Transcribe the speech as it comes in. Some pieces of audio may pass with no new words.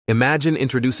Imagine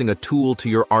introducing a tool to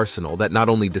your arsenal that not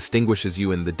only distinguishes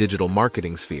you in the digital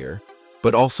marketing sphere,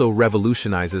 but also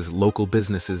revolutionizes local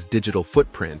businesses' digital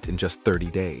footprint in just 30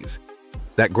 days.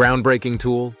 That groundbreaking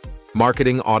tool?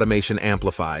 Marketing Automation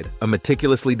Amplified, a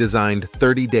meticulously designed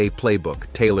 30-day playbook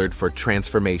tailored for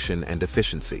transformation and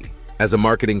efficiency. As a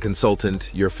marketing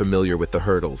consultant, you're familiar with the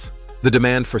hurdles. The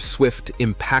demand for swift,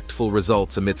 impactful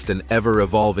results amidst an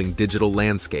ever-evolving digital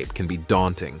landscape can be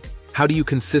daunting. How do you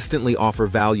consistently offer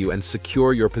value and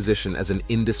secure your position as an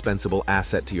indispensable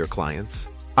asset to your clients?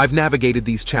 I've navigated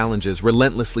these challenges,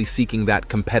 relentlessly seeking that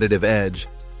competitive edge,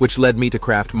 which led me to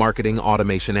craft Marketing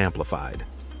Automation Amplified.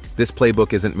 This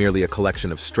playbook isn't merely a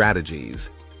collection of strategies.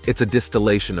 It's a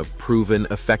distillation of proven,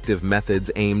 effective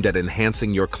methods aimed at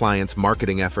enhancing your clients'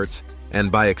 marketing efforts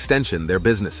and, by extension, their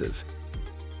businesses.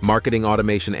 Marketing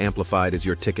Automation Amplified is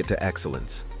your ticket to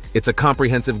excellence. It's a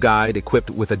comprehensive guide equipped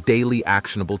with a daily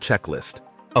actionable checklist,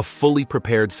 a fully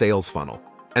prepared sales funnel,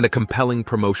 and a compelling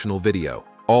promotional video,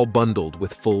 all bundled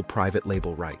with full private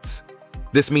label rights.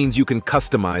 This means you can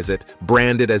customize it,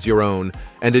 brand it as your own,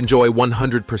 and enjoy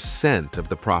 100% of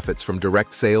the profits from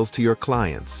direct sales to your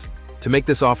clients. To make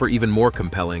this offer even more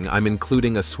compelling, I'm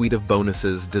including a suite of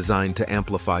bonuses designed to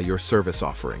amplify your service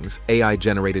offerings: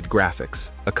 AI-generated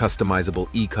graphics, a customizable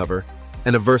e-cover,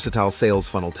 and a versatile sales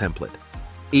funnel template.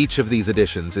 Each of these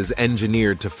additions is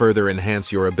engineered to further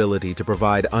enhance your ability to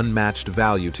provide unmatched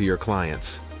value to your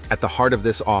clients. At the heart of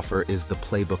this offer is the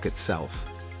playbook itself.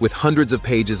 With hundreds of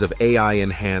pages of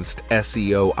AI-enhanced,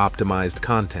 SEO-optimized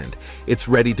content, it's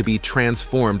ready to be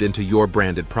transformed into your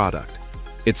branded product.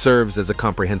 It serves as a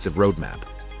comprehensive roadmap,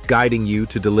 guiding you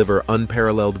to deliver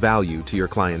unparalleled value to your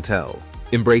clientele.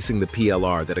 Embracing the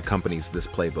PLR that accompanies this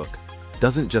playbook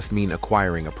doesn't just mean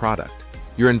acquiring a product.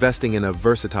 You're investing in a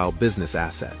versatile business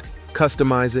asset.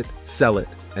 Customize it, sell it,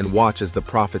 and watch as the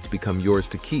profits become yours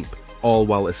to keep, all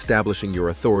while establishing your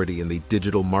authority in the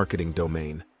digital marketing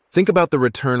domain. Think about the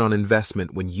return on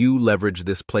investment when you leverage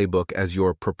this playbook as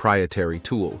your proprietary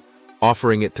tool,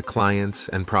 offering it to clients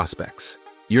and prospects.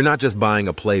 You're not just buying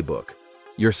a playbook,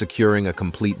 you're securing a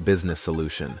complete business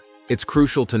solution. It's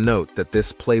crucial to note that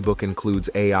this playbook includes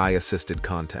AI-assisted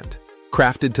content.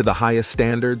 Crafted to the highest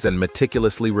standards and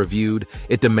meticulously reviewed,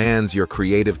 it demands your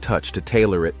creative touch to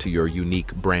tailor it to your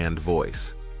unique brand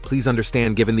voice. Please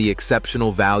understand, given the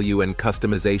exceptional value and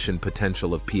customization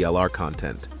potential of PLR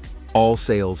content, all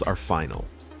sales are final.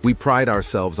 We pride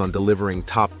ourselves on delivering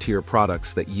top-tier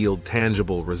products that yield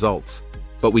tangible results,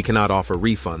 but we cannot offer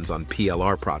refunds on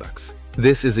PLR products.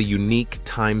 This is a unique,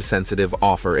 time-sensitive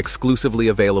offer exclusively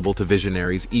available to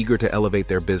visionaries eager to elevate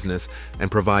their business and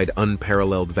provide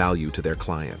unparalleled value to their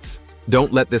clients.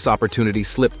 Don't let this opportunity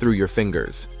slip through your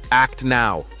fingers. Act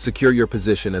now. Secure your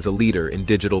position as a leader in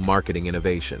digital marketing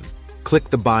innovation. Click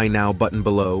the Buy Now button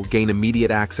below, gain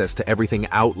immediate access to everything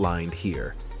outlined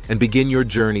here, and begin your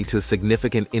journey to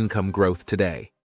significant income growth today.